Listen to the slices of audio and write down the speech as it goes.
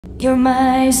You're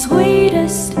my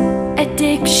sweetest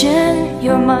addiction,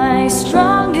 you're my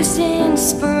strongest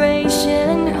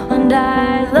inspiration, and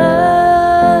I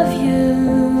love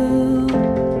you.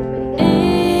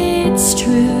 It's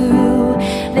true,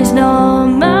 there's no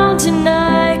mountain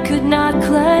I could not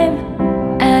climb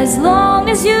as long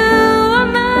as you are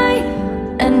mine,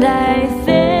 and I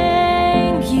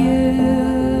thank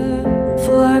you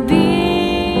for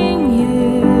being you.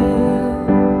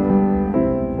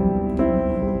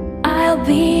 I'll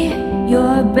be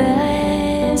your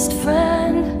best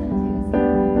friend,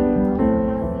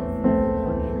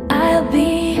 I'll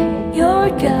be your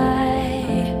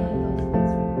guide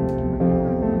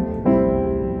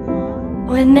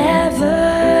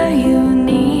whenever you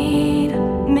need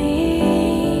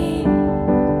me.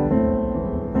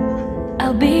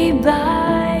 I'll be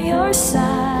by your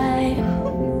side.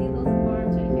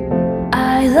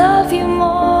 I love you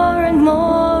more and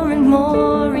more and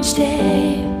more each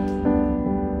day.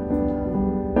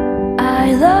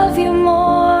 I love you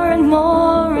more and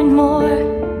more and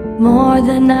more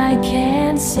than I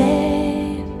can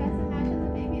say.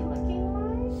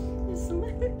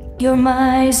 You're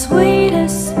my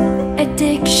sweetest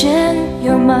addiction,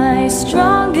 you're my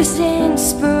strongest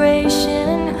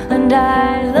inspiration, and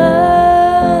I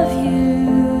love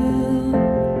you.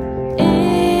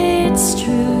 It's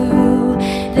true,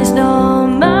 there's no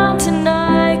mountain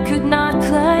I could not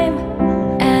climb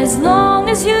as long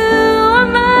as you are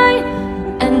mine,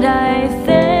 and I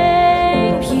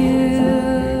thank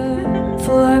you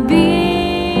for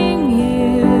being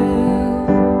you.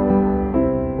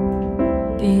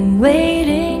 Been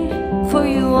waiting for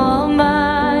you all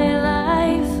my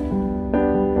life.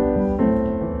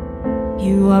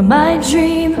 You are my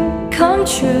dream come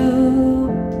true.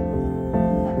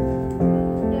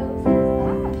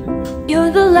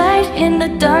 You're the light in the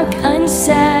dark,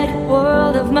 unsad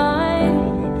world of mine.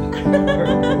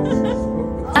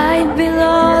 I'd be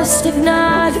lost if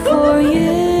not for you,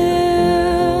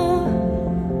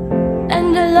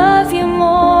 and I love you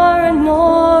more and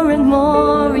more and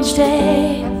more each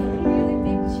day.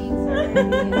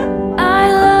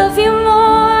 I love you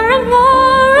more and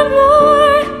more and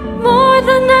more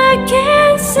than I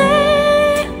can say.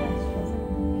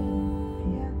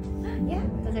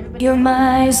 You're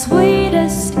my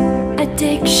sweetest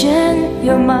addiction,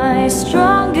 you're my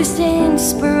strongest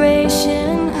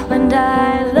inspiration, and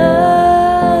I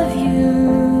love you.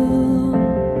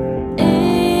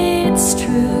 It's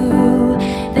true,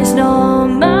 there's no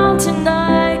mountain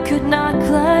I could not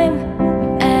climb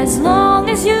as long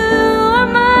as you are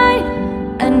mine,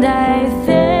 and I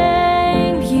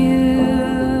thank you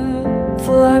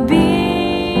for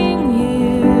being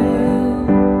you.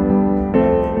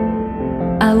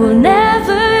 I will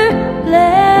never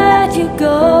let you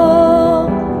go,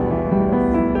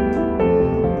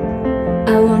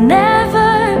 I will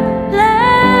never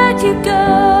let you go.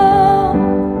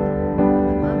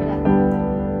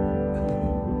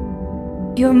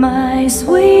 You're my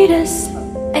sweetest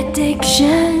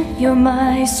addiction, you're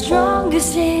my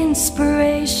strongest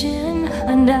inspiration,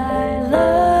 and I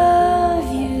love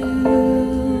you.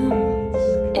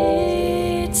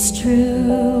 It's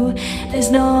true,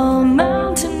 there's no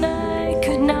mountain I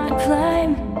could not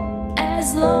climb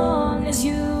as long as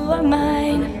you are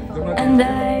mine, and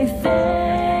I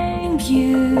thank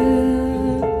you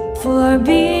for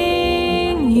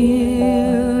being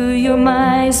you. You're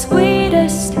my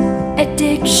sweetest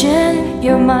addiction,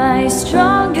 you're my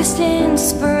strongest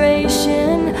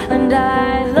inspiration, and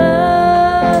I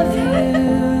love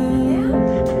you.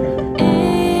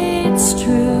 It's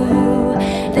true,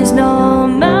 there's no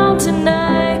mountain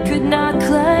I could not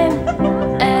climb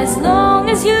as long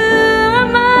as you are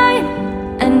mine,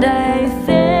 and I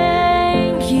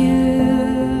thank you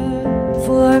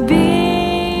for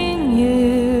being you.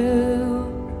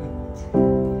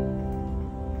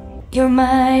 You're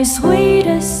my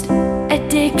sweetest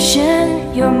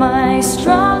addiction, you're my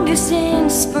strongest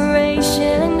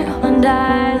inspiration, and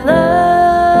I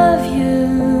love you.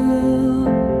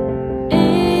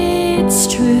 It's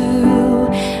true,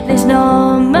 there's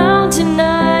no mountain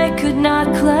I could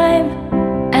not climb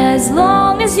as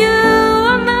long as you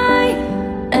are mine,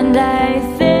 and I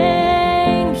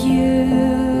thank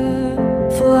you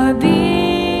for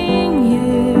being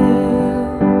you.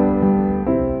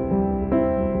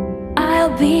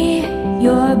 I'll be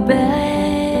your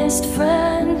best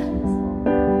friend,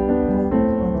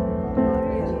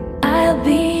 I'll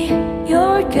be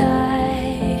your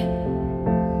guide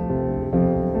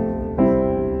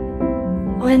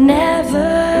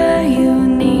whenever you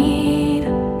need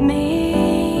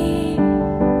me.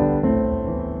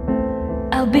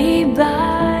 I'll be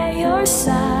by your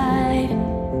side.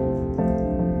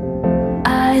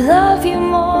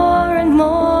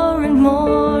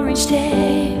 each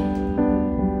day.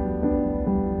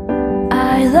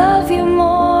 I love you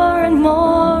more and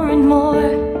more and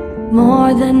more,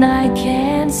 more than I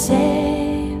can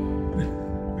say.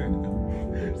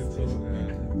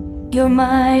 You're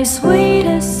my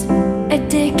sweetest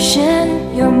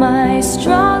addiction, you're my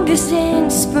strongest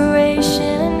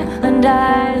inspiration, and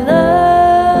I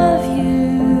love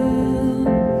you.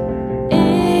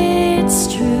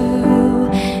 It's true,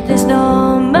 there's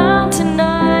no mountain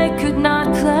I could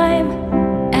not climb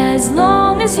as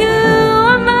long as you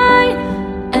are mine,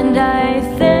 and I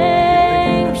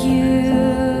thank you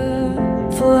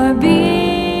for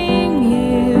being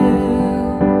you.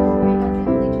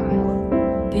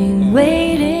 Been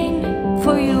waiting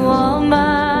for you all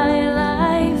my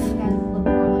life.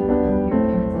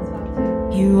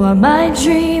 You are my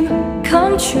dream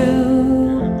come true.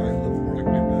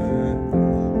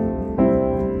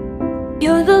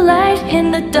 You're the light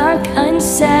in the dark,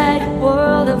 unsad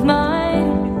world of mine.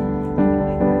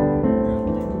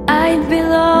 I'd be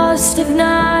lost if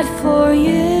not for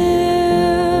you.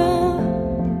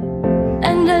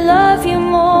 And I love you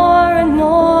more and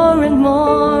more and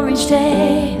more each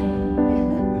day.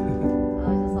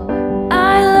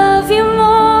 I love you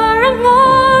more and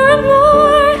more and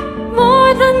more,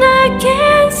 more than I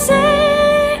can say.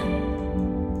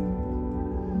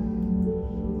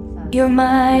 You're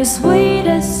my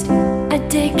sweetest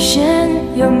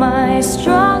addiction, you're my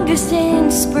strongest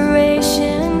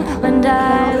inspiration, and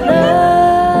I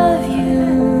love you.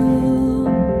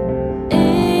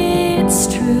 It's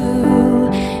true,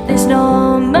 there's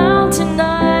no mountain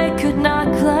I could not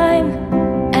climb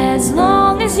as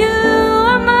long as you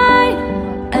are mine,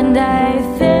 and I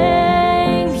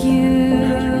thank you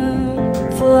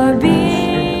for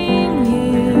being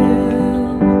you.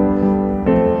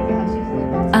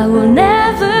 I will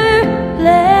never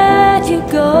let you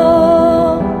go.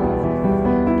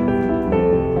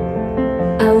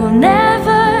 I will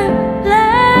never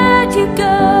let you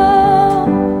go.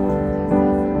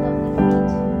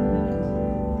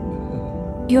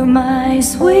 You're my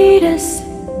sweetest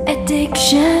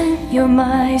addiction, you're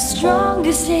my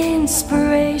strongest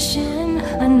inspiration,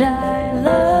 and I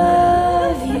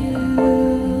love you.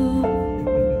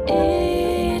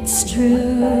 It's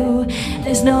true,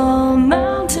 there's no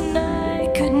mountain I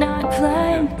could not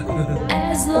climb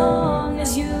as long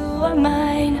as you are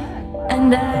mine,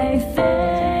 and I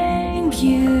thank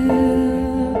you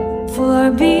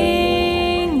for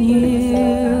being you.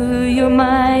 You're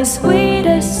my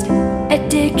sweetest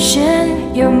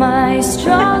addiction, you're my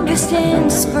strongest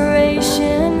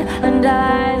inspiration, and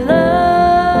I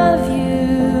love you.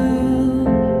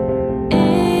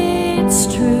 It's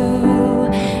true,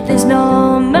 there's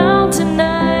no mountain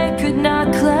I could not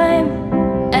climb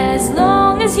as long